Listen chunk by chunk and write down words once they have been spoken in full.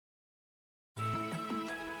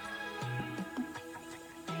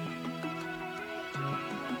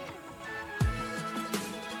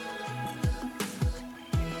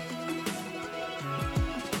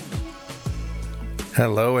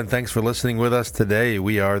Hello, and thanks for listening with us today.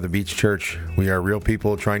 We are the Beach Church. We are real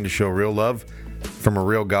people trying to show real love from a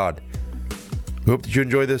real God. We hope that you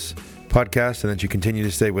enjoy this podcast and that you continue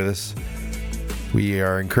to stay with us. We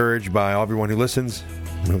are encouraged by everyone who listens.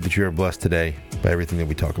 We hope that you are blessed today by everything that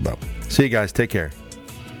we talk about. See you guys. Take care.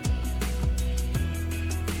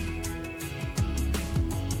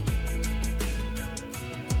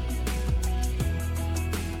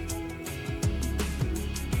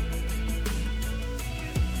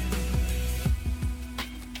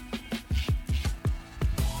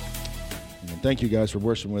 Thank you guys for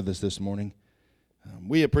worshiping with us this morning.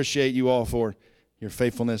 We appreciate you all for your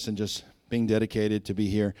faithfulness and just being dedicated to be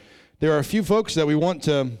here. There are a few folks that we want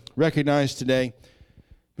to recognize today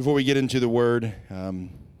before we get into the Word,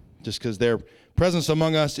 just because their presence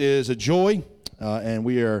among us is a joy, and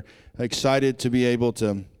we are excited to be able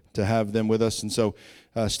to have them with us. And so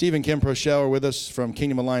Steve and Kim Prochelle are with us from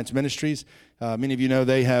Kingdom Alliance Ministries. Many of you know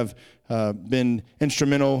they have been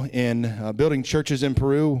instrumental in building churches in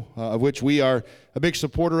Peru, of which we are a big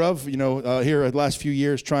supporter of. Here the last few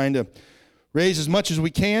years, trying to raise as much as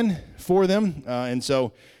we can for them. And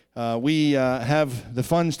so we have the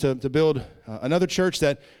funds to build another church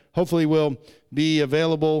that hopefully will be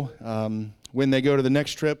available when they go to the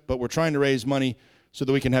next trip. But we're trying to raise money so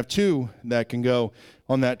that we can have two that can go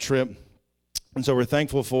on that trip. And so we're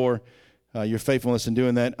thankful for your faithfulness in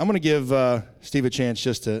doing that. I'm going to give Steve a chance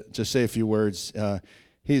just to say a few words.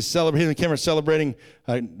 He's celebrating, the camera's celebrating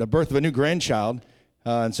the birth of a new grandchild,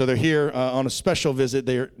 and so they're here on a special visit.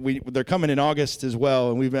 They're coming in August as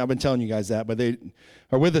well, and I've been telling you guys that, but they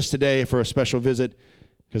are with us today for a special visit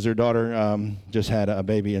because their daughter just had a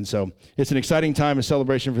baby, and so it's an exciting time, a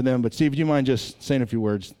celebration for them. But Steve, do you mind just saying a few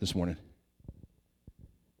words this morning?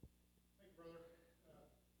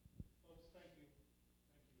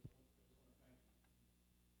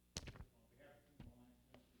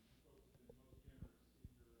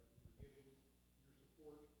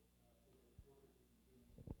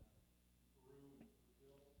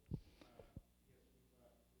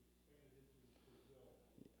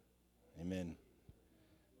 Amen.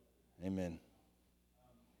 Amen.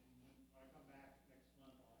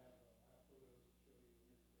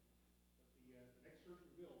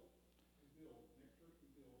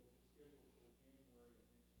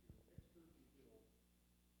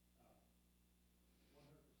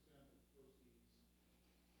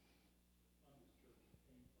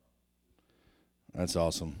 That's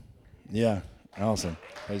awesome. Yeah, awesome.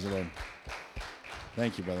 Praise the Lord.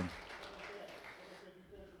 Thank you, brother.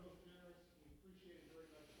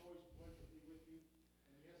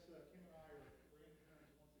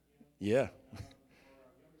 Yeah.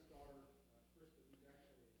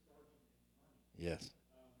 Yes.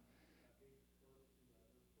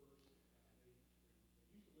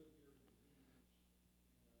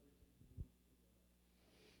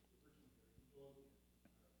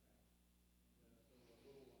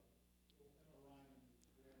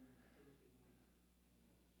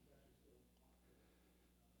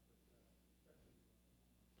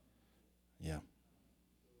 Yeah.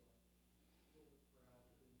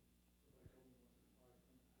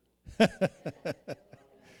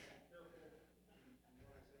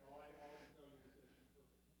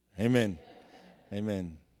 Amen.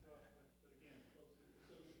 Amen.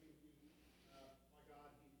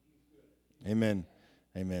 Amen.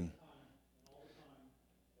 Amen.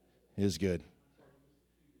 He is good.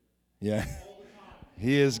 Yeah.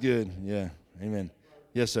 He is good. Yeah. Amen.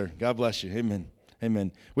 Yes, sir. God bless you. Amen.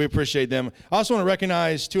 Amen. We appreciate them. I also want to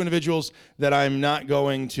recognize two individuals that I'm not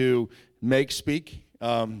going to make speak,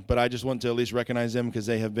 but I just want to at least recognize them because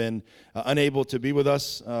they have been unable to be with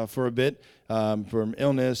us for a bit from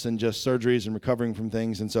illness and just surgeries and recovering from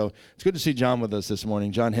things. And so it's good to see John with us this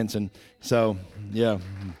morning, John Henson. So, yeah.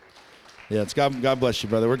 Yeah, it's God bless you,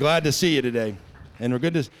 brother. We're glad to see you today. And we're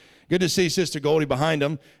good to see Sister Goldie behind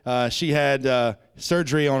him. She had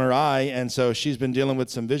surgery on her eye, and so she's been dealing with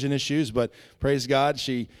some vision issues, but praise God,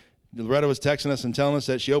 Loretta was texting us and telling us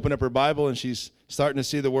that she opened up her Bible and she's starting to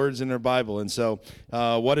see the words in her Bible. And so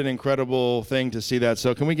what an incredible thing to see that.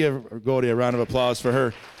 So can we give Goldie a round of applause for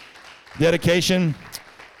her dedication?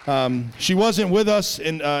 She wasn't with us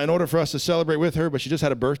in order for us to celebrate with her, but she just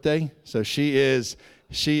had a birthday. So she is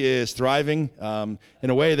thriving in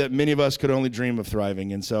a way that many of us could only dream of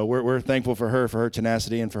thriving. And so we're thankful for her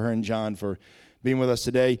tenacity, and for her and John for being with us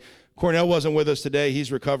today. Cornell wasn't with us today.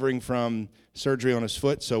 He's recovering from surgery on his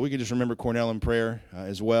foot, so we could just remember Cornell in prayer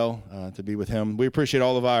as well to be with him. We appreciate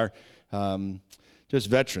all of our just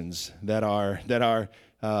veterans that are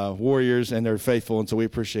warriors, and they're faithful, and so we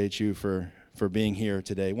appreciate you for being here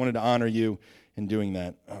today. Wanted to honor you in doing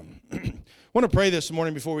that. want to pray this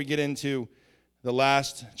morning before we get into the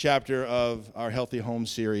last chapter of our Healthy Home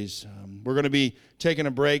series. We're going to be taking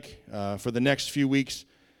a break for the next few weeks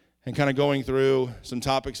and kind of going through some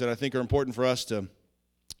topics that I think are important for us to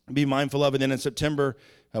be mindful of. And then in September,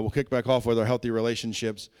 we'll kick back off with our Healthy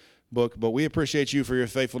Relationships book. But we appreciate you for your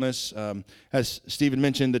faithfulness. As Stephen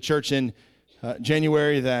mentioned, the church in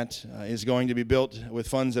January that is going to be built with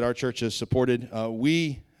funds that our church has supported.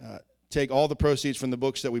 We take all the proceeds from the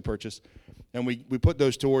books that we purchase, and we put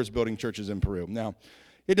those towards building churches in Peru. Now,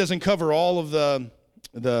 it doesn't cover all of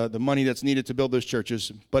the money that's needed to build those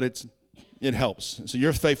churches, but it helps. So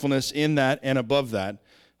your faithfulness in that and above that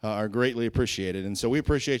are greatly appreciated. And so we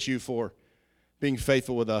appreciate you for being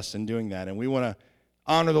faithful with us and doing that. And we want to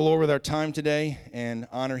honor the Lord with our time today and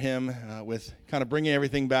honor him with kind of bringing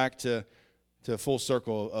everything back to full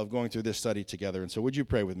circle of going through this study together. And so would you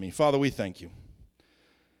pray with me? Father, we thank you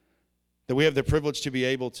that we have the privilege to be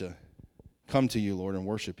able to come to you, Lord, and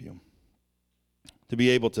worship you, to be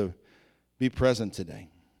able to be present today.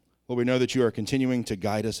 Lord, we know that you are continuing to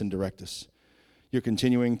guide us and direct us. You're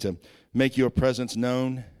continuing to make your presence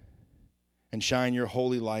known and shine your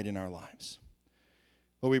holy light in our lives.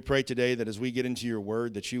 Lord, we pray today that as we get into your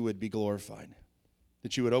word, that you would be glorified,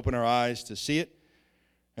 that you would open our eyes to see it,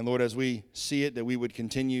 and Lord, as we see it, that we would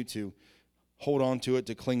continue to hold on to it,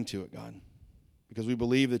 to cling to it, God, because we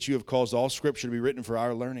believe that you have caused all Scripture to be written for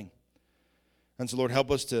our learning. And so, Lord, help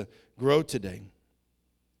us to grow today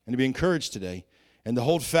and to be encouraged today and to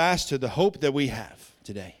hold fast to the hope that we have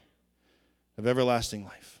today of everlasting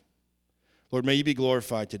life. Lord, may you be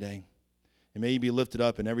glorified today, and may you be lifted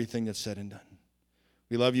up in everything that's said and done.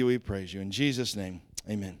 We love you, we praise you. In Jesus' name,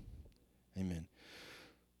 amen. Amen.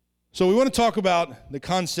 So we want to talk about the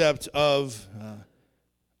concept of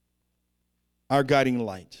our guiding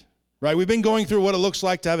light. Right, we've been going through what it looks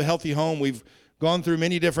like to have a healthy home. We've gone through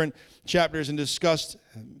many different chapters and discussed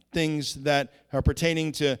things that are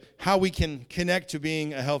pertaining to how we can connect to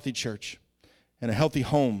being a healthy church and a healthy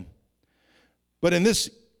home. But in this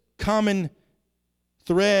common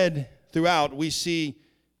thread throughout, we see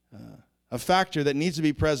a factor that needs to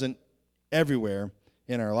be present everywhere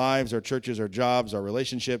in our lives, our churches, our jobs, our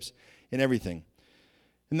relationships, in everything.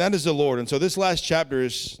 And that is the Lord. And so this last chapter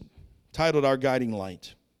is titled Our Guiding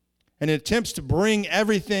Light. And it attempts to bring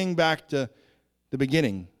everything back to the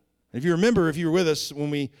beginning. If you remember, if you were with us when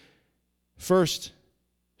we first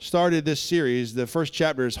started this series, the first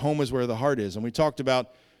chapter is Home is Where the Heart Is. And we talked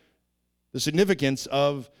about the significance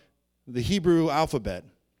of the Hebrew alphabet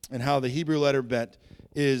and how the Hebrew letter bet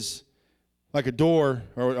is like a door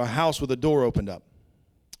or a house with a door opened up,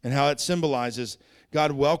 and how it symbolizes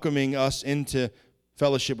God welcoming us into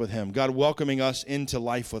fellowship with him, God welcoming us into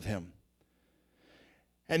life with him.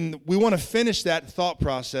 And we want to finish that thought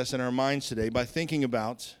process in our minds today by thinking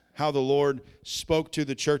about how the Lord spoke to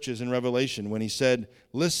the churches in Revelation when he said,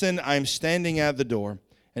 "Listen, I'm standing at the door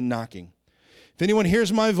and knocking. If anyone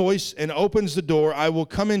hears my voice and opens the door, I will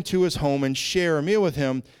come into his home and share a meal with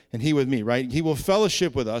him and he with me," right? He will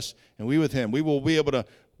fellowship with us and we with him. We will be able to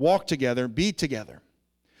walk together, be together.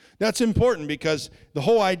 That's important because the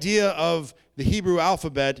whole idea of the Hebrew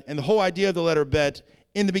alphabet and the whole idea of the letter bet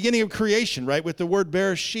in the beginning of creation, right, with the word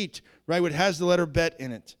Bereshit, right, which has the letter bet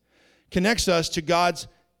in it, connects us to God's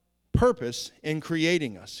purpose in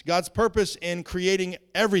creating us, God's purpose in creating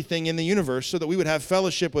everything in the universe so that we would have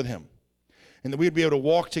fellowship with him and that we would be able to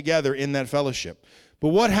walk together in that fellowship. But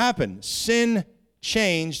what happened? Sin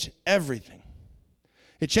changed everything.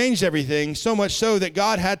 It changed everything so much so that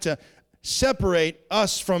God had to separate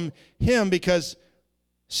us from him because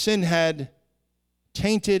sin had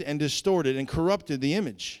tainted and distorted and corrupted the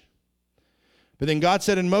image. But then God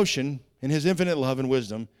set in motion, in his infinite love and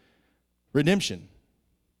wisdom, redemption.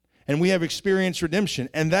 And we have experienced redemption.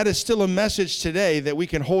 And that is still a message today that we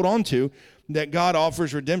can hold on to, that God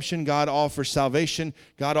offers redemption, God offers salvation,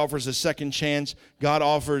 God offers a second chance, God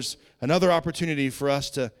offers another opportunity for us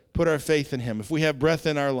to put our faith in him. If we have breath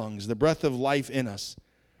in our lungs, the breath of life in us,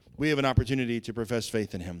 we have an opportunity to profess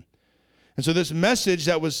faith in him. And so this message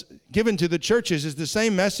that was given to the churches is the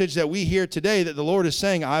same message that we hear today, that the Lord is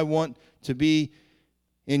saying, I want to be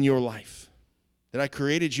in your life, that I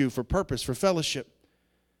created you for purpose, for fellowship.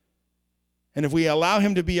 And if we allow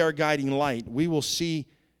him to be our guiding light, we will see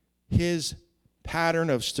his pattern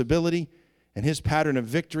of stability and his pattern of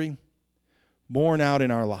victory borne out in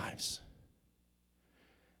our lives.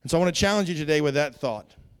 And so I want to challenge you today with that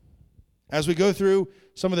thought. As we go through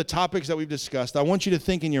some of the topics that we've discussed, I want you to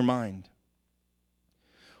think in your mind,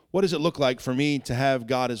 what does it look like for me to have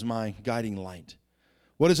God as my guiding light?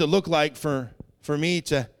 What does it look like for me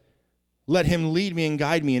to let him lead me and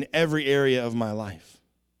guide me in every area of my life?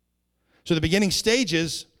 So the beginning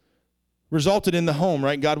stages resulted in the home,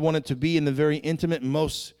 right? God wanted to be in the very intimate,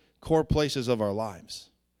 most core places of our lives.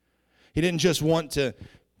 He didn't just want to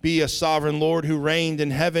be a sovereign Lord who reigned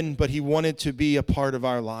in heaven, but he wanted to be a part of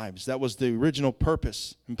our lives. That was the original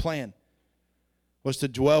purpose and plan, was to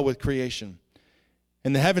dwell with creation.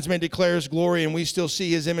 And the heavens may declare his glory, and we still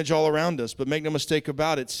see his image all around us. But make no mistake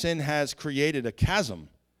about it, sin has created a chasm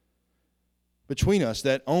between us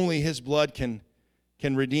that only his blood can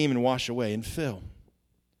redeem and wash away and fill.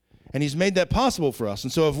 And he's made that possible for us.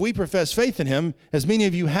 And so if we profess faith in him, as many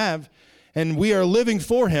of you have, and we are living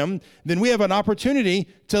for him, then we have an opportunity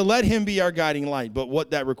to let him be our guiding light. But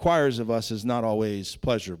what that requires of us is not always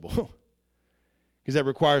pleasurable, because that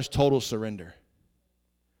requires total surrender.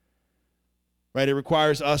 Right? It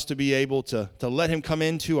requires us to be able to let him come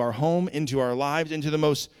into our home, into our lives, into the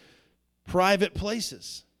most private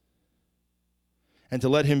places, and to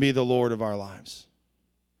let him be the Lord of our lives.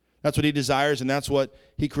 That's what he desires, and that's what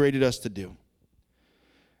he created us to do.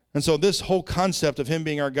 And so this whole concept of him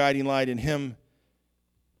being our guiding light and him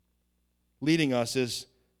leading us is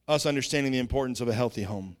us understanding the importance of a healthy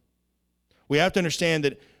home. We have to understand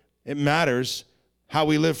that it matters how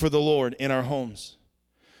we live for the Lord in our homes.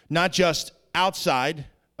 Not just outside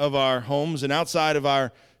of our homes and outside of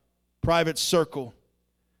our private circle,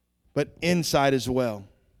 but inside as well.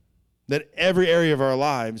 That every area of our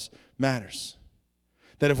lives matters.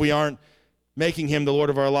 That if we aren't making him the Lord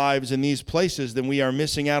of our lives in these places, then we are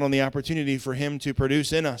missing out on the opportunity for him to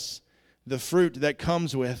produce in us the fruit that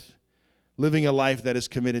comes with living a life that is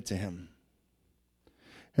committed to him.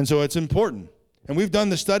 And so it's important. And we've done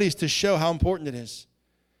the studies to show how important it is,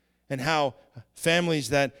 and how families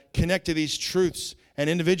that connect to these truths and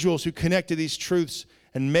individuals who connect to these truths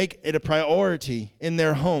and make it a priority in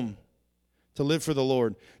their home to live for the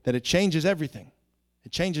Lord, that it changes everything.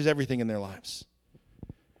 It changes everything in their lives.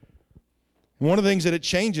 One of the things that it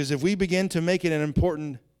changes, if we begin to make it an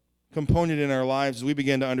important component in our lives, we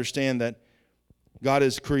begin to understand that God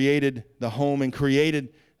has created the home and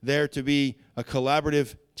created there to be a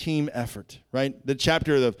collaborative team effort, right? The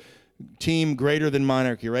chapter of team greater than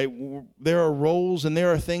monarchy, right? There are roles and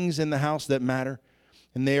there are things in the house that matter,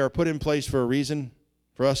 and they are put in place for a reason,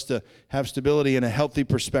 for us to have stability and a healthy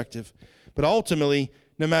perspective. But ultimately,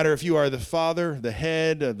 no matter if you are the father, the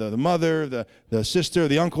head, the mother, the sister,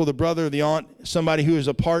 the uncle, the brother, the aunt, somebody who is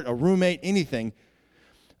a part, a roommate, anything,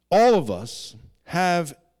 all of us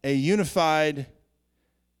have a unified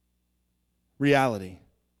reality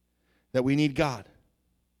that we need God.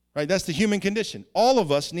 Right? That's the human condition. All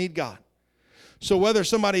of us need God. So whether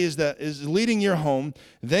somebody is leading your home,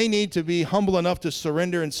 they need to be humble enough to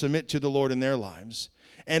surrender and submit to the Lord in their lives.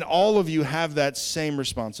 And all of you have that same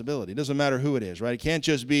responsibility. It doesn't matter who it is, right? It can't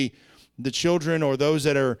just be the children or those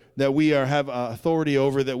that we have authority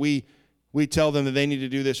over, that we tell them that they need to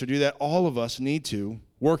do this or do that. All of us need to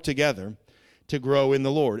work together to grow in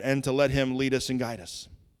the Lord and to let him lead us and guide us.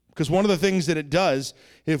 Because one of the things that it does,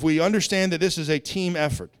 if we understand that this is a team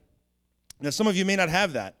effort. Now, some of you may not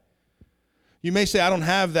have that. You may say, I don't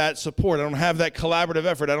have that support. I don't have that collaborative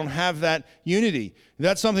effort. I don't have that unity.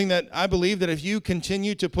 That's something that I believe that if you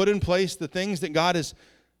continue to put in place the things that God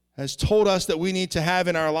has told us that we need to have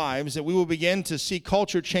in our lives, that we will begin to see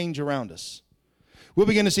culture change around us. We'll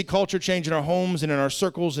begin to see culture change in our homes and in our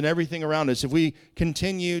circles and everything around us if we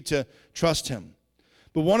continue to trust him.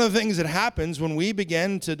 But one of the things that happens when we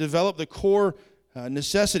begin to develop the core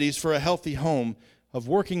necessities for a healthy home of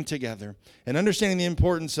working together and understanding the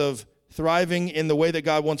importance of thriving in the way that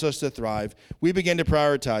God wants us to thrive, we begin to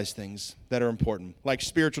prioritize things that are important, like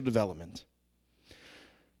spiritual development.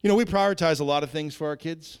 You know, we prioritize a lot of things for our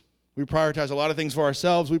kids. We prioritize a lot of things for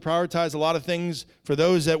ourselves. We prioritize a lot of things for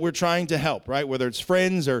those that we're trying to help, right? Whether it's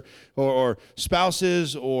friends or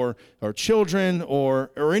spouses or children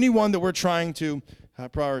or anyone that we're trying to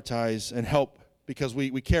prioritize and help because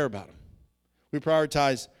we care about them. We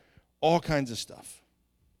prioritize all kinds of stuff.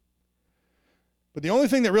 But the only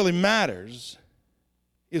thing that really matters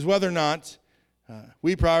is whether or not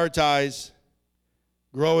we prioritize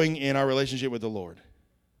growing in our relationship with the Lord.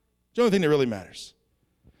 It's the only thing that really matters.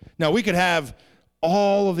 Now, we could have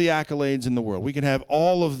all of the accolades in the world. We could have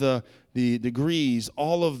all of the degrees,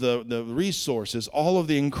 all of the resources, all of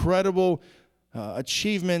the incredible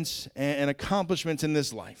achievements and accomplishments in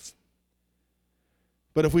this life.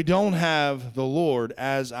 But if we don't have the Lord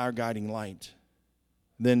as our guiding light,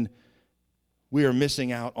 then we are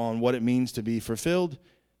missing out on what it means to be fulfilled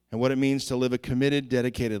and what it means to live a committed,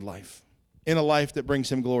 dedicated life in a life that brings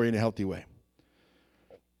him glory in a healthy way.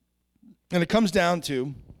 And it comes down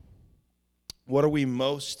to, what are we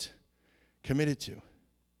most committed to?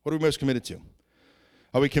 What are we most committed to?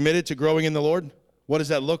 Are we committed to growing in the Lord? What does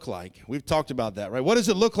that look like? We've talked about that, right? What does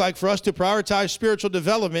it look like for us to prioritize spiritual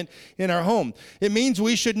development in our home? It means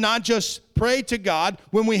we should not just pray to God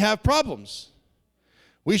when we have problems.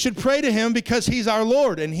 We should pray to him because he's our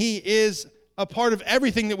Lord, and he is a part of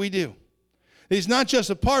everything that we do. He's not just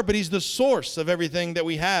a part, but he's the source of everything that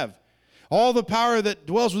we have. All the power that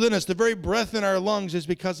dwells within us, the very breath in our lungs, is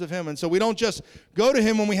because of him. And so we don't just go to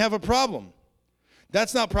him when we have a problem.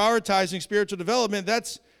 That's not prioritizing spiritual development.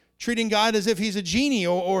 That's treating God as if he's a genie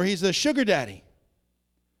or he's a sugar daddy.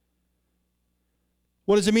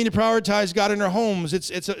 What does it mean to prioritize God in our homes?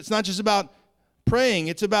 It's not just about praying.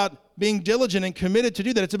 It's about being diligent and committed to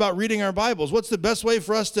do that. It's about reading our Bibles. What's the best way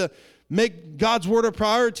for us to make God's word a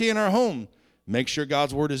priority in our home? Make sure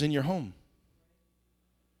God's word is in your home.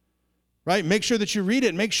 Right? Make sure that you read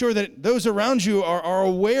it. Make sure that those around you are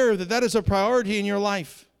aware that that is a priority in your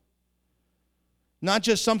life. Not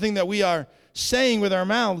just something that we are saying with our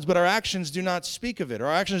mouths, but our actions do not speak of it.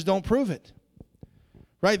 Our actions don't prove it.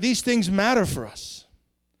 Right? These things matter for us.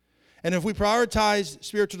 And if we prioritize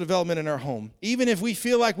spiritual development in our home, even if we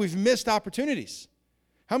feel like we've missed opportunities.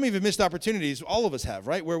 How many have missed opportunities? All of us have,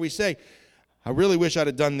 right? Where we say, I really wish I'd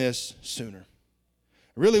have done this sooner.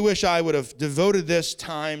 I really wish I would have devoted this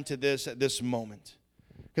time to this at this moment,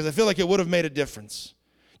 because I feel like it would have made a difference.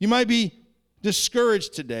 You might be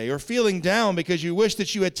discouraged today or feeling down because you wish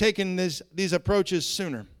that you had taken these approaches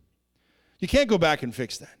sooner. You can't go back and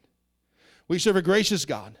fix that. We serve a gracious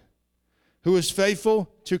God who is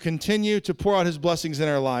faithful to continue to pour out his blessings in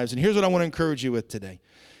our lives. And here's what I want to encourage you with today.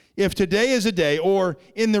 If today is a day, or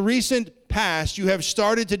in the recent past, you have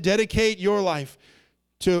started to dedicate your life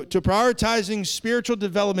to prioritizing spiritual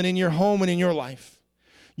development in your home and in your life,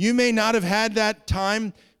 you may not have had that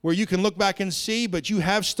time where you can look back and see, but you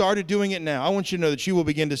have started doing it now. I want you to know that you will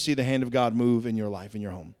begin to see the hand of God move in your life, in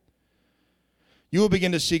your home. You will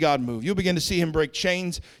begin to see God move. You'll begin to see him break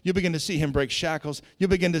chains. You'll begin to see him break shackles. You'll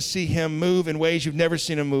begin to see him move in ways you've never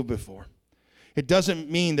seen him move before. It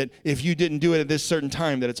doesn't mean that if you didn't do it at this certain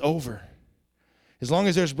time that it's over. As long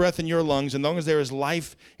as there's breath in your lungs, and as long as there is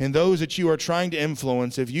life in those that you are trying to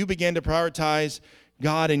influence, if you begin to prioritize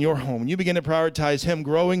God in your home, and you begin to prioritize him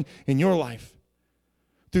growing in your life,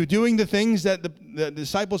 through doing the things that the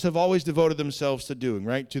disciples have always devoted themselves to doing,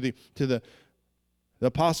 right? To the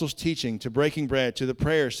apostles' teaching, to breaking bread, to the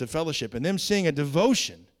prayers, to fellowship, and them seeing a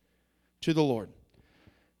devotion to the Lord,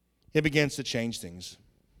 it begins to change things.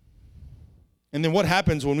 And then what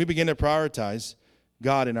happens when we begin to prioritize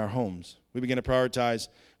God in our homes? We begin to prioritize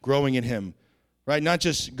growing in him, right? Not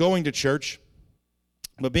just going to church,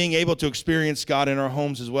 but being able to experience God in our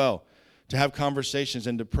homes as well, to have conversations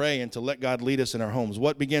and to pray and to let God lead us in our homes.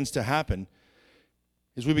 What begins to happen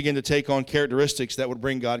is we begin to take on characteristics that would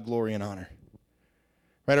bring God glory and honor.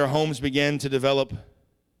 Right? Our homes begin to develop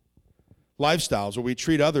lifestyles where we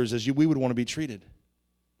treat others as we would want to be treated.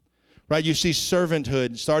 Right? You see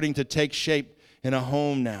servanthood starting to take shape in a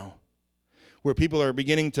home now, where people are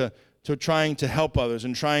beginning to trying to help others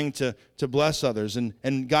and trying to bless others,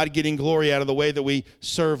 and God getting glory out of the way that we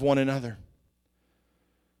serve one another.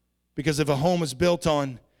 Because if a home is built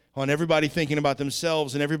on everybody thinking about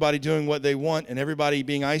themselves and everybody doing what they want and everybody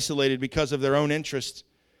being isolated because of their own interests,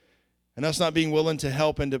 and us not being willing to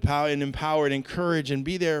help and empower and encourage and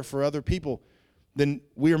be there for other people, then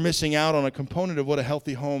we are missing out on a component of what a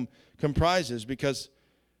healthy home comprises, because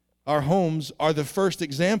our homes are the first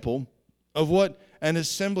example of what an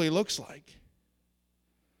assembly looks like.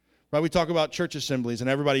 Right? We talk about church assemblies, and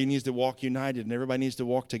everybody needs to walk united, and everybody needs to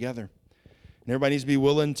walk together. And everybody needs to be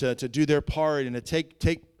willing to do their part and to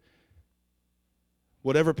take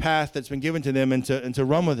whatever path that's been given to them and to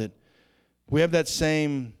run with it. We have that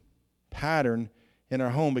same pattern in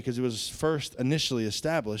our home because it was first initially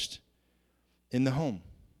established in the home.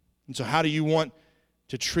 And so how do you want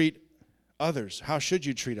to treat others? How should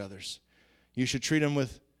you treat others? You should treat them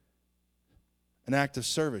with an act of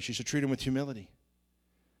service. You should treat them with humility.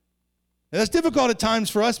 And that's difficult at times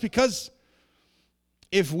for us, because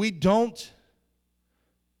if we don't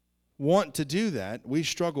want to do that, we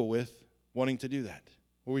struggle with wanting to do that.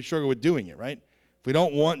 Or we struggle with doing it, right? If we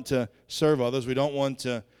don't want to serve others, we don't want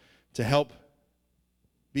to help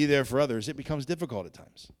be there for others, it becomes difficult at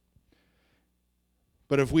times.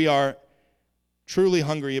 But if we are truly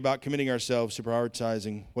hungry about committing ourselves to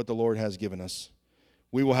prioritizing what the Lord has given us,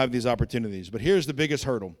 we will have these opportunities. But here's the biggest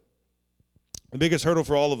hurdle. The biggest hurdle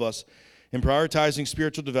for all of us in prioritizing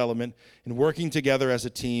spiritual development and working together as a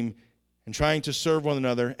team and trying to serve one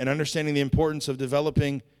another and understanding the importance of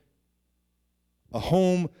developing a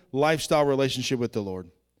home lifestyle relationship with the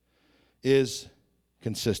Lord is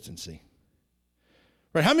consistency.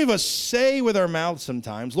 Right? How many of us say with our mouths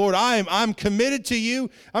sometimes, Lord, I'm committed to you.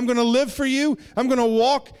 I'm going to live for you. I'm going to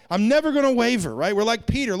walk. I'm never going to waver, right? We're like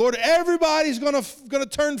Peter. Lord, everybody's going to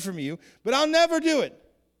turn from you, but I'll never do it.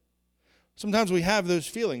 Sometimes we have those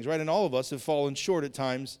feelings, right? And all of us have fallen short at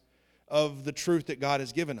times of the truth that God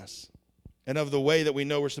has given us and of the way that we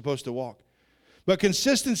know we're supposed to walk. But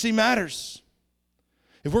consistency matters.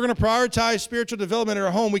 If we're going to prioritize spiritual development in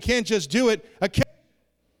our home, we can't just do it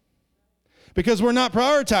because we're not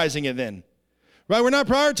prioritizing it then, right? We're not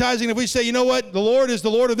prioritizing if we say, you know what, the Lord is the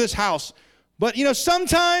Lord of this house. But,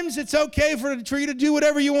 sometimes it's okay for you to do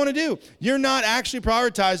whatever you want to do. You're not actually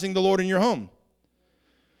prioritizing the Lord in your home.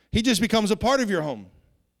 He just becomes a part of your home.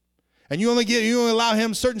 And you only allow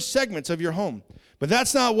him certain segments of your home. But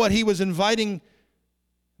that's not what he was inviting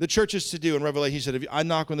the churches to do in Revelation. He said, if I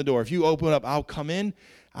knock on the door, if you open up, I'll come in,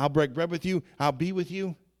 I'll break bread with you, I'll be with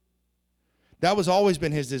you. That was always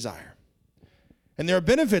been his desire. And there are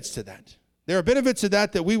benefits to that. There are benefits to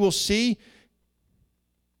that we will see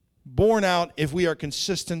borne out if we are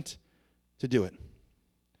consistent to do it.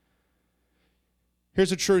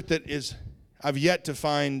 Here's a truth that I've yet to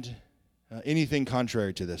find anything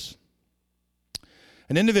contrary to this.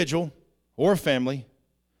 An individual or a family,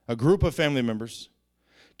 a group of family members,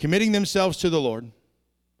 committing themselves to the Lord,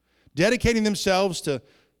 dedicating themselves to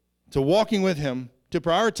walking with him, to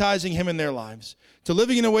prioritizing him in their lives, to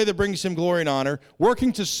living in a way that brings him glory and honor,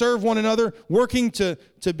 working to serve one another, working to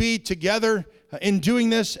be together in doing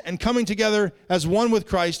this and coming together as one with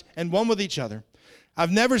Christ and one with each other.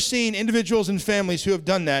 I've never seen individuals and families who have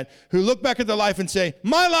done that, who look back at their life and say,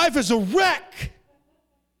 my life is a wreck.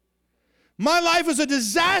 My life is a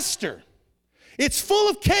disaster. It's full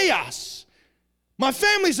of chaos. My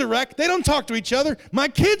family's a wreck. They don't talk to each other. My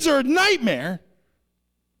kids are a nightmare.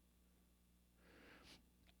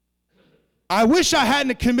 I wish I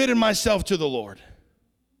hadn't committed myself to the Lord.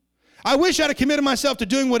 I wish I'd have committed myself to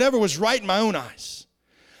doing whatever was right in my own eyes.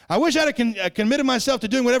 I wish I'd have committed myself to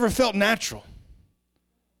doing whatever felt natural.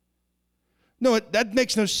 No, that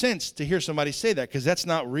makes no sense to hear somebody say that because that's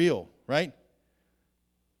not real, right?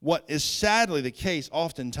 What is sadly the case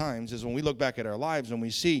oftentimes is when we look back at our lives and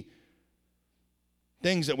we see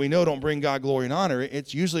things that we know don't bring God glory and honor,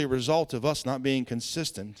 it's usually a result of us not being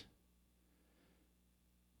consistent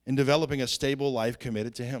in developing a stable life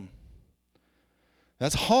committed to him.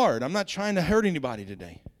 That's hard. I'm not trying to hurt anybody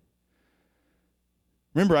today.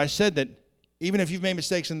 Remember, I said that even if you've made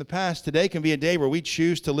mistakes in the past, today can be a day where we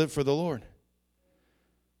choose to live for the Lord,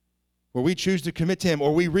 where we choose to commit to him,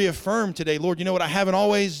 or we reaffirm today, Lord, you know what, I haven't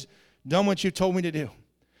always done what you told me to do.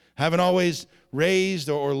 I haven't always raised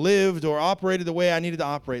or lived or operated the way I needed to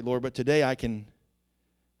operate, Lord, but today I'm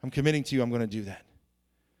committing to you, I'm going to do that.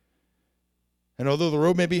 And although the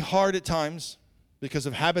road may be hard at times because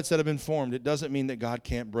of habits that have been formed, it doesn't mean that God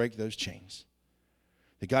can't break those chains,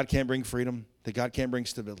 that God can't bring freedom, that God can't bring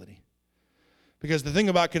stability. Because the thing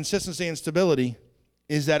about consistency and stability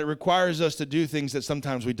is that it requires us to do things that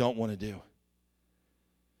sometimes we don't want to do.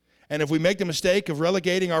 And if we make the mistake of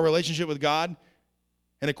relegating our relationship with God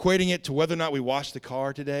and equating it to whether or not we wash the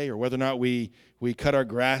car today, or whether or not we cut our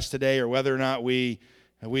grass today, or whether or not we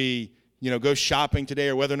go shopping today,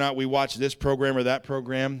 or whether or not we watch this program or that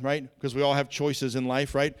program, right? Because we all have choices in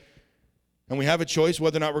life, right? And we have a choice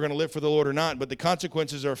whether or not we're going to live for the Lord or not, but the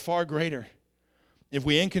consequences are far greater if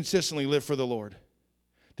we inconsistently live for the Lord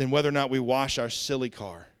than whether or not we wash our silly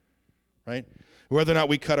car, right? Whether or not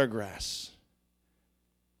we cut our grass.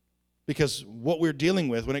 Because what we're dealing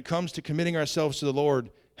with when it comes to committing ourselves to the Lord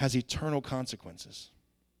has eternal consequences.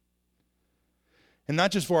 And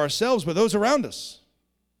not just for ourselves, but those around us.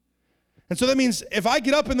 And so that means if I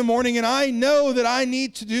get up in the morning and I know that I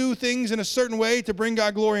need to do things in a certain way to bring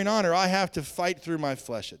God glory and honor, I have to fight through my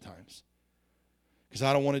flesh at times because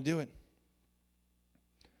I don't want to do it.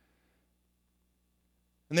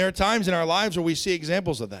 And there are times in our lives where we see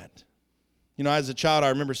examples of that. You know, as a child, I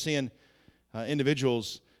remember seeing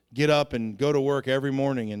individuals get up and go to work every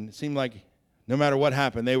morning, and it seemed like no matter what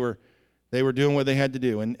happened, they were doing what they had to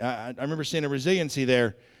do. And I remember seeing a resiliency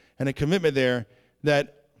there and a commitment there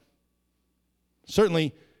that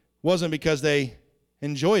certainly wasn't because they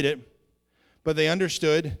enjoyed it, but they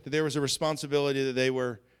understood that there was a responsibility that they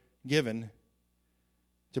were given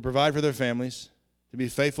to provide for their families, to be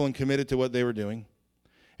faithful and committed to what they were doing.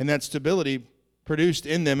 And that stability produced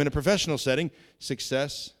in them in a professional setting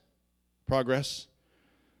success, progress.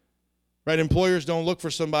 Right? Employers don't look for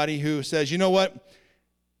somebody who says, you know what,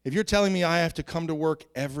 if you're telling me I have to come to work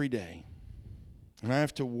every day and I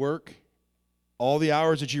have to work all the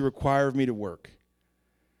hours that you require of me to work,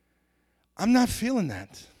 I'm not feeling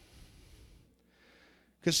that.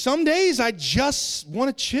 Because some days I just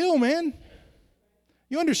want to chill, man.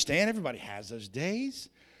 You understand, everybody has those days.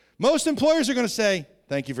 Most employers are going to say,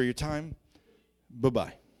 thank you for your time.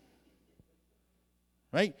 Bye-bye.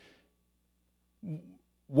 Right?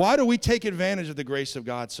 Why do we take advantage of the grace of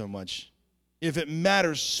God so much if it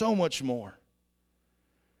matters so much more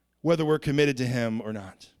whether we're committed to Him or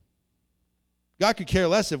not? God could care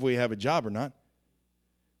less if we have a job or not.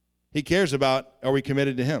 He cares about, are we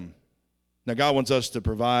committed to Him? Now, God wants us to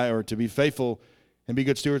provide or to be faithful and be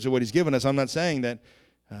good stewards of what He's given us. I'm not saying that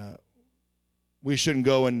we shouldn't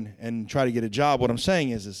go and try to get a job. What I'm saying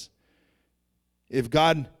is if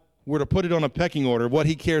God were to put it on a pecking order, what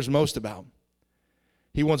He cares most about,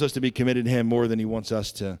 He wants us to be committed to Him more than He wants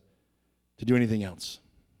us to do anything else.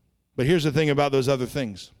 But here's the thing about those other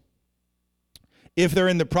things. If they're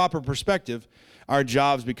in the proper perspective, our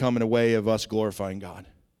jobs become in a way of us glorifying God.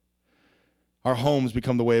 Our homes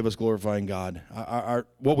become the way of us glorifying God.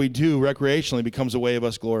 What we do recreationally becomes a way of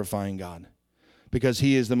us glorifying God because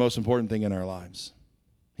He is the most important thing in our lives.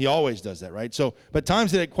 He always does that, right? So, but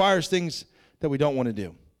times it requires things that we don't want to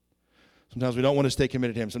do. Sometimes we don't want to stay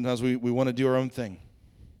committed to Him. Sometimes we want to do our own thing.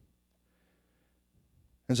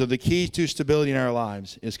 And so the key to stability in our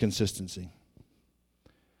lives is consistency.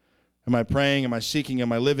 Am I praying? Am I seeking?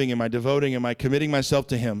 Am I living? Am I devoting? Am I committing myself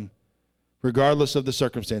to Him, regardless of the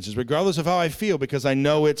circumstances, regardless of how I feel, because I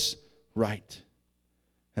know it's right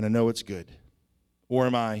and I know it's good? Or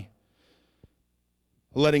am I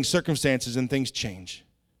letting circumstances and things change?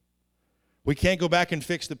 We can't go back and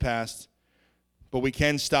fix the past, but we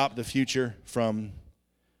can stop the future from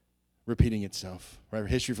repeating itself, right?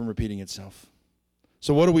 History from repeating itself.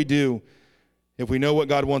 So what do we do if we know what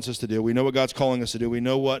God wants us to do? We know what God's calling us to do. We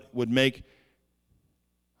know what would make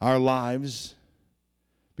our lives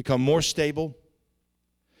become more stable,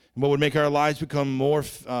 and what would make our lives become more,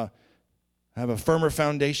 have a firmer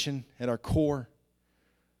foundation at our core.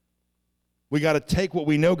 We got to take what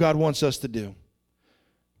we know God wants us to do,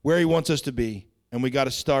 where He wants us to be, and we got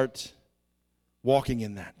to start walking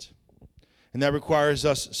in that. And that requires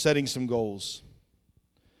us setting some goals.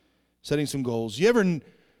 Setting some goals. You ever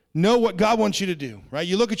know what God wants you to do, right?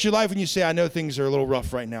 You look at your life and you say, I know things are a little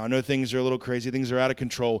rough right now. I know things are a little crazy. Things are out of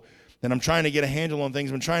control. And I'm trying to get a handle on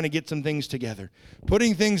things. I'm trying to get some things together.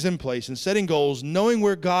 Putting things in place and setting goals, knowing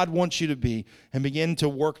where God wants you to be, and begin to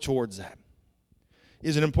work towards that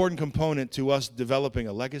is an important component to us developing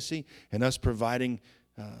a legacy and us providing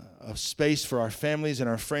a space for our families and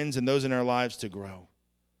our friends and those in our lives to grow.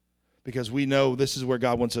 Because we know this is where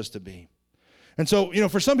God wants us to be. And so,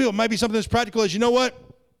 for some people, it might be something as practical as, you know what?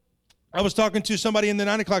 I was talking to somebody in the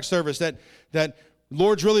 9 o'clock service that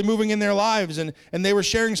Lord's really moving in their lives, and they were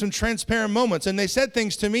sharing some transparent moments, and they said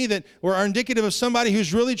things to me that are indicative of somebody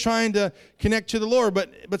who's really trying to connect to the Lord.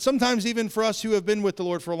 But sometimes even for us who have been with the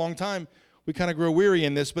Lord for a long time, we kind of grow weary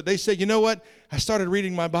in this. But they said, you know what? I started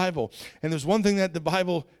reading my Bible, and there's one thing that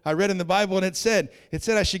I read in the Bible, and it said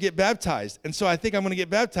I should get baptized. And so I think I'm going to get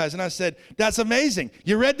baptized. And I said, that's amazing.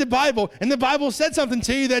 You read the Bible, and the Bible said something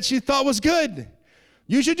to you that you thought was good.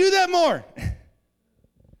 You should do that more.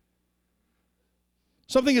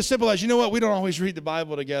 Something as simple as, you know what, we don't always read the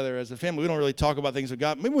Bible together as a family. We don't really talk about things with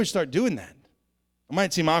God. Maybe we start doing that. It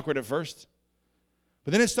might seem awkward at first,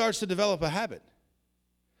 but then it starts to develop a habit.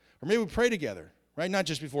 Or maybe we pray together, right? Not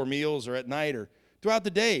just before meals or at night or throughout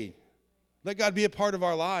the day. Let God be a part of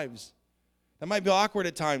our lives. That might be awkward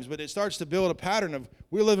at times, but it starts to build a pattern of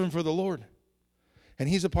we're living for the Lord, and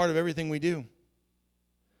He's a part of everything we do.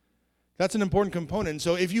 That's an important component. And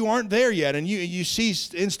so if you aren't there yet and you see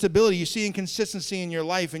instability, you see inconsistency in your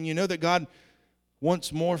life, and you know that God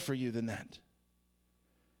wants more for you than that,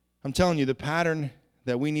 I'm telling you, the pattern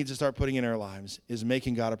that we need to start putting in our lives is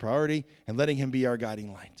making God a priority and letting Him be our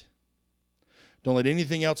guiding light. Don't let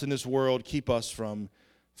anything else in this world keep us from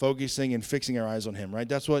focusing and fixing our eyes on Him, right?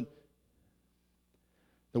 That's what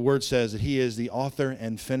the Word says, that He is the author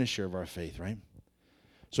and finisher of our faith, right?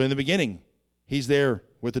 So in the beginning, He's there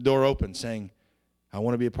with the door open saying, I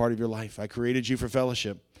want to be a part of your life. I created you for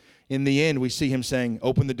fellowship. In the end, we see Him saying,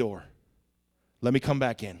 open the door. Let me come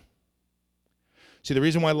back in. See, the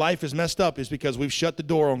reason why life is messed up is because we've shut the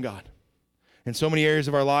door on God in so many areas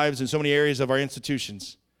of our lives and so many areas of our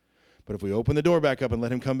institutions. But if we open the door back up and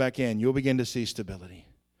let Him come back in, you'll begin to see stability.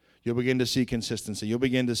 You'll begin to see consistency. You'll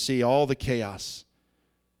begin to see all the chaos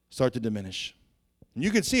start to diminish. And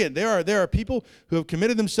you can see it. There are people who have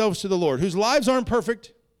committed themselves to the Lord, whose lives aren't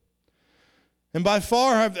perfect, and by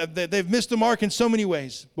far they've missed the mark in so many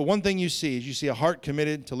ways. But one thing you see is you see a heart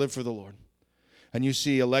committed to live for the Lord. And you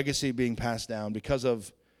see a legacy being passed down because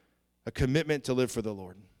of a commitment to live for the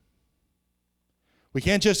Lord. We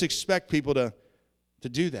can't just expect people to to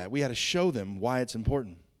do that. We had to show them why it's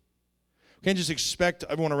important. We can't just expect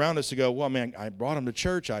everyone around us to go, well, man, I brought them to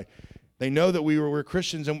church. They know that we're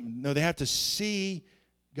Christians. And no, they have to see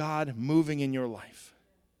God moving in your life.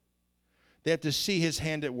 They have to see his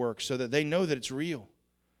hand at work so that they know that it's real.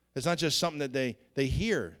 It's not just something that they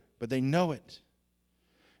hear, but they know it.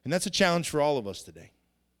 And that's a challenge for all of us today.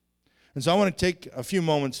 And so I want to take a few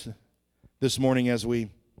moments this morning as we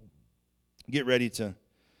get ready to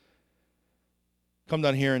come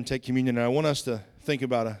down here and take communion. And I want us to think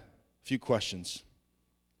about a few questions.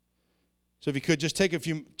 So if you could just take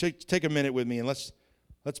a minute with me and let's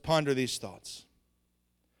ponder these thoughts.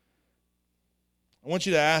 I want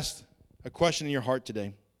you to ask a question in your heart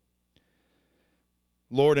today.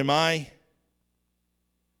 Lord, am I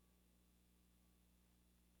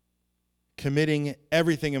committing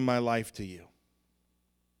everything in my life to you?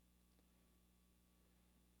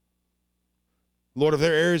 Lord, if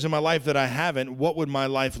there are areas in my life that I haven't, what would my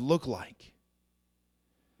life look like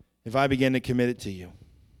if I began to commit it to you?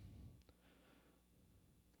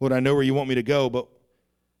 Lord, I know where you want me to go, but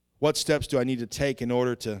what steps do I need to take in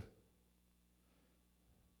order to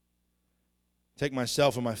take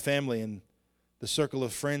myself and my family and the circle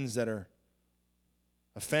of friends that are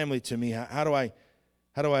a family to me? How do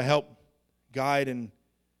I help guide and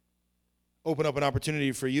open up an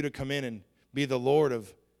opportunity for you to come in and be the Lord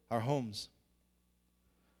of our homes?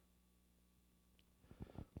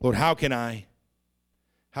 Lord, how can I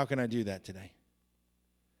do that today?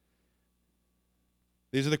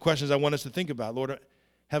 These are the questions I want us to think about. Lord,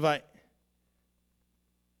 am I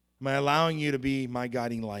allowing you to be my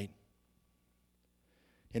guiding light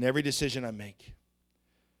in every decision I make?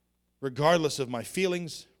 Regardless of my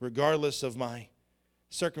feelings, regardless of my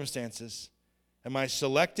circumstances, am I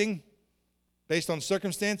selecting based on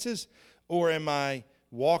circumstances, or am I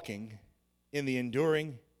walking in the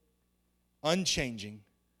enduring, unchanging,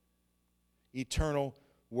 eternal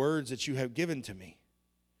words that you have given to me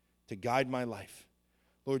to guide my life?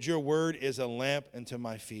 Lord, your word is a lamp unto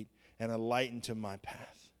my feet and a light unto my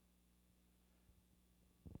path.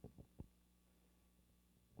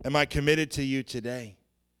 Am I committed to you today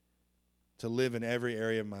to live in every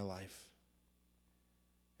area of my life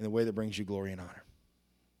in a way that brings you glory and honor?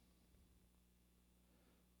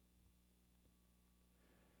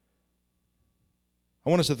 I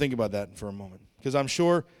want us to think about that for a moment, because I'm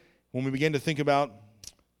sure when we begin to think about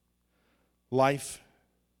life,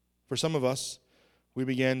 for some of us, we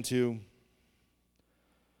begin to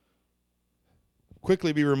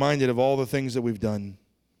quickly be reminded of all the things that we've done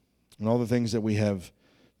and all the things that we have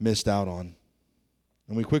missed out on.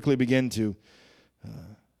 And we quickly begin to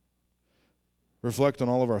reflect on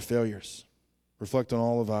all of our failures, reflect on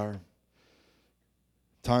all of our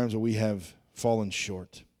times where we have fallen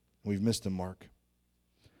short, we've missed the mark.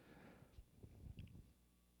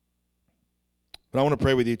 But I want to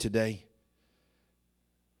pray with you today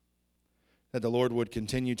that the Lord would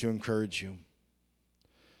continue to encourage you.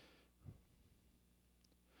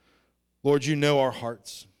 Lord, you know our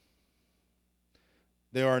hearts.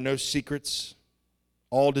 There are no secrets.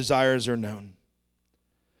 All desires are known.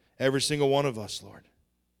 Every single one of us, Lord,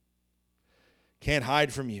 can't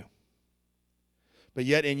hide from you. But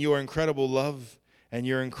yet in your incredible love and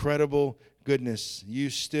your incredible goodness, you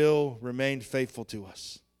still remain faithful to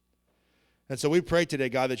us. And so we pray today,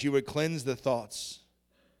 God, that you would cleanse the thoughts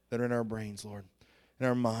that are in our brains, Lord, in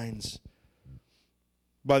our minds,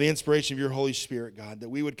 by the inspiration of your Holy Spirit, God, that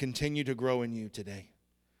we would continue to grow in you today.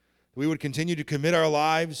 That we would continue to commit our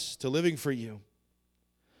lives to living for you.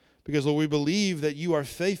 Because, Lord, we believe that you are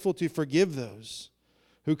faithful to forgive those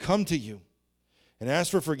who come to you and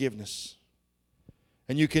ask for forgiveness.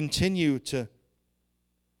 And you continue to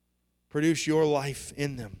produce your life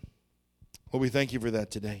in them. Lord, we thank you for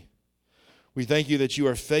that today. We thank you that you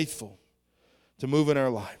are faithful to move in our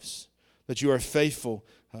lives, that you are faithful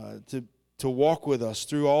to walk with us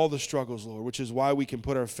through all the struggles, Lord, which is why we can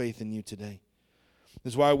put our faith in you today.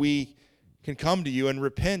 This is why we can come to you and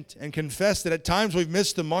repent and confess that at times we've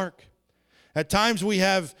missed the mark. At times we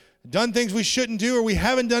have done things we shouldn't do, or we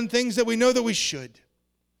haven't done things that we know that we should.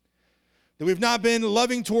 That we've not been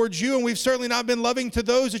loving towards you, and we've certainly not been loving to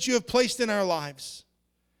those that you have placed in our lives.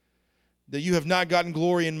 That you have not gotten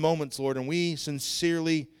glory in moments, Lord, and we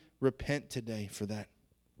sincerely repent today for that.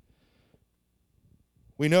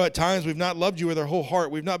 We know at times we've not loved you with our whole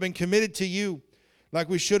heart. We've not been committed to you like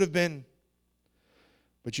we should have been.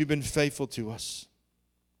 But you've been faithful to us.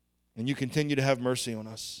 And you continue to have mercy on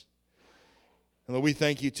us. And Lord, we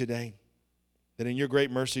thank you today that in your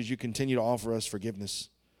great mercies you continue to offer us forgiveness.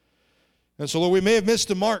 And so, Lord, we may have missed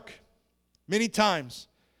the mark many times,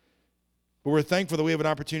 but we're thankful that we have an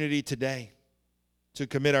opportunity today to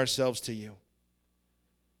commit ourselves to you,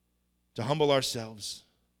 to humble ourselves,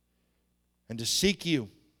 and to seek you,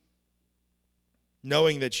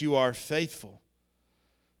 knowing that you are faithful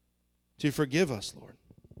to forgive us, Lord.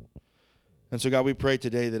 And so, God, we pray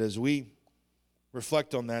today that as we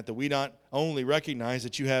reflect on that we not only recognize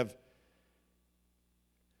that you have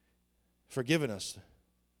forgiven us,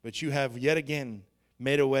 but you have yet again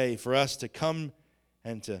made a way for us to come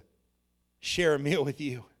and to share a meal with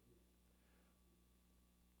you.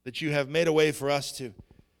 That you have made a way for us to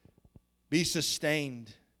be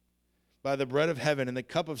sustained by the bread of heaven and the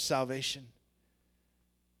cup of salvation.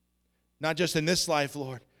 Not just in this life,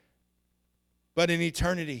 Lord, but in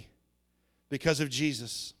eternity because of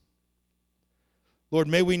Jesus. Lord,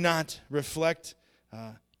 may we not reflect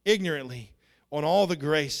ignorantly on all the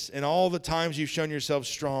grace and all the times you've shown yourself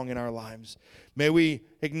strong in our lives. May we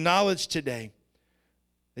acknowledge today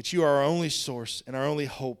that you are our only source and our only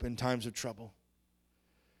hope in times of trouble.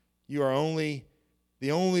 You are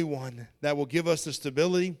the only one that will give us the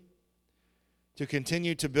stability to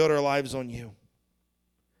continue to build our lives on you.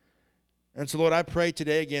 And so, Lord, I pray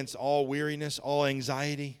today against all weariness, all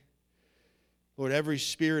anxiety. Lord, every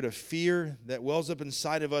spirit of fear that wells up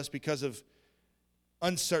inside of us because of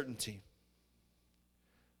uncertainty.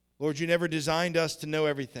 Lord, you never designed us to know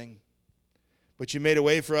everything, but you made a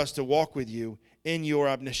way for us to walk with you in your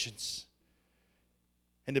omniscience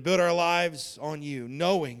and to build our lives on you,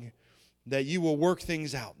 knowing that you will work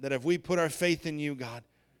things out, that if we put our faith in you, God,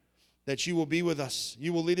 that you will be with us.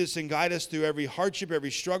 You will lead us and guide us through every hardship,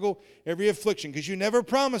 every struggle, every affliction, because you never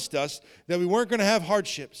promised us that we weren't going to have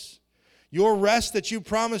hardships. Your rest that you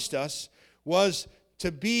promised us was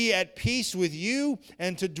to be at peace with you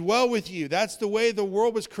and to dwell with you. That's the way the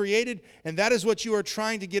world was created, and that is what you are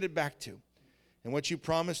trying to get it back to and what you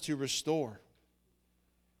promised to restore.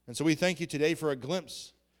 And so we thank you today for a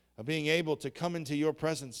glimpse of being able to come into your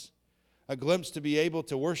presence, a glimpse to be able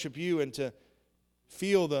to worship you and to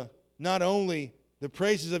feel not only the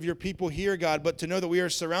praises of your people here, God, but to know that we are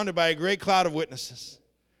surrounded by a great cloud of witnesses.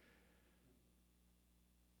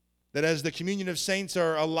 That as the communion of saints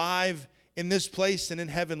are alive in this place and in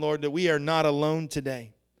heaven, Lord, that we are not alone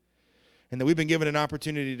today. And that we've been given an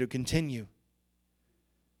opportunity to continue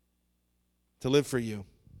to live for you.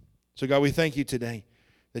 So, God, we thank you today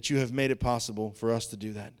that you have made it possible for us to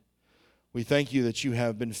do that. We thank you that you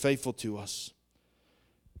have been faithful to us.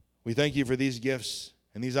 We thank you for these gifts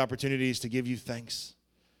and these opportunities to give you thanks.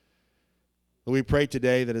 But we pray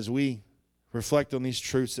today that as we reflect on these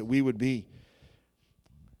truths, that we would be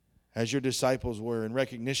as your disciples were, in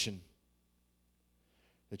recognition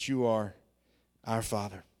that you are our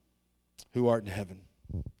Father who art in heaven.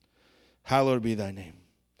 Hallowed be thy name.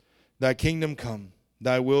 Thy kingdom come,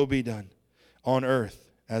 thy will be done on earth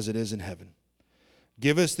as it is in heaven.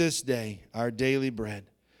 Give us this day our daily bread,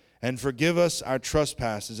 and forgive us our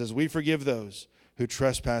trespasses as we forgive those who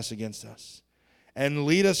trespass against us. And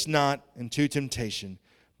lead us not into temptation,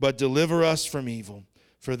 but deliver us from evil.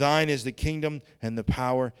 For thine is the kingdom and the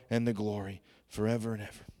power and the glory forever and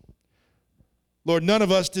ever. Lord, none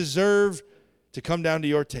of us deserve to come down to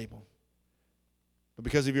your table. But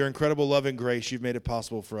because of your incredible love and grace, you've made it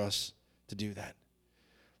possible for us to do that.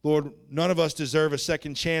 Lord, none of us deserve a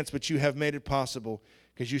second chance, but you have made it possible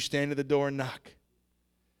because you stand at the door and knock.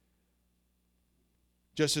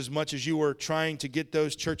 Just as much as you were trying to get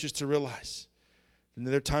those churches to realize in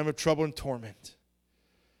their time of trouble and torment,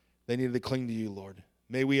 they needed to cling to you, Lord.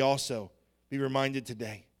 May we also be reminded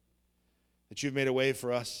today that you've made a way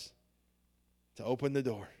for us to open the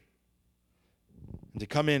door and to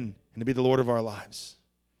come in and to be the Lord of our lives,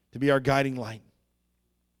 to be our guiding light.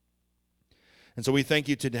 And so we thank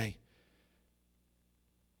you today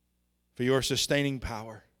for your sustaining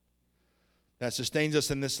power that sustains us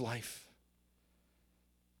in this life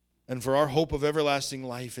and for our hope of everlasting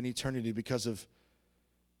life and eternity because of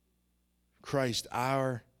Christ,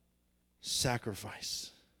 our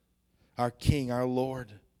sacrifice, our King, our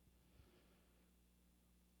Lord.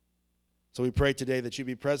 So we pray today that you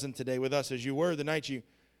be present today with us as you were the night you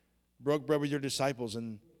broke bread with your disciples,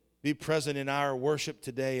 and be present in our worship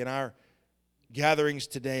today, in our gatherings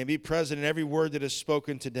today, and be present in every word that is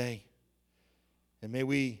spoken today. And may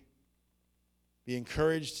we be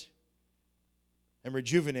encouraged and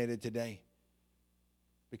rejuvenated today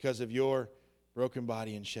because of your broken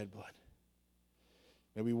body and shed blood.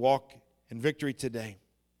 May we walk in victory today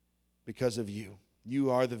because of you.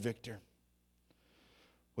 You are the victor.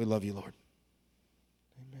 We love you, Lord.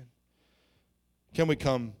 Amen. Can we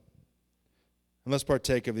come and let's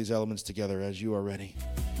partake of these elements together as you are ready.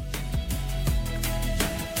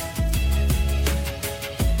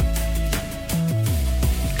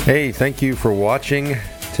 Hey, thank you for watching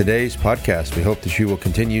today's podcast. We hope that you will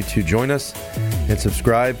continue to join us and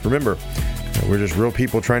subscribe. Remember, we're just real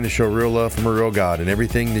people trying to show real love from a real God, and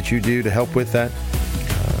everything that you do to help with that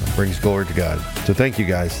brings glory to God. So thank you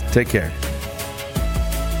guys. Take care.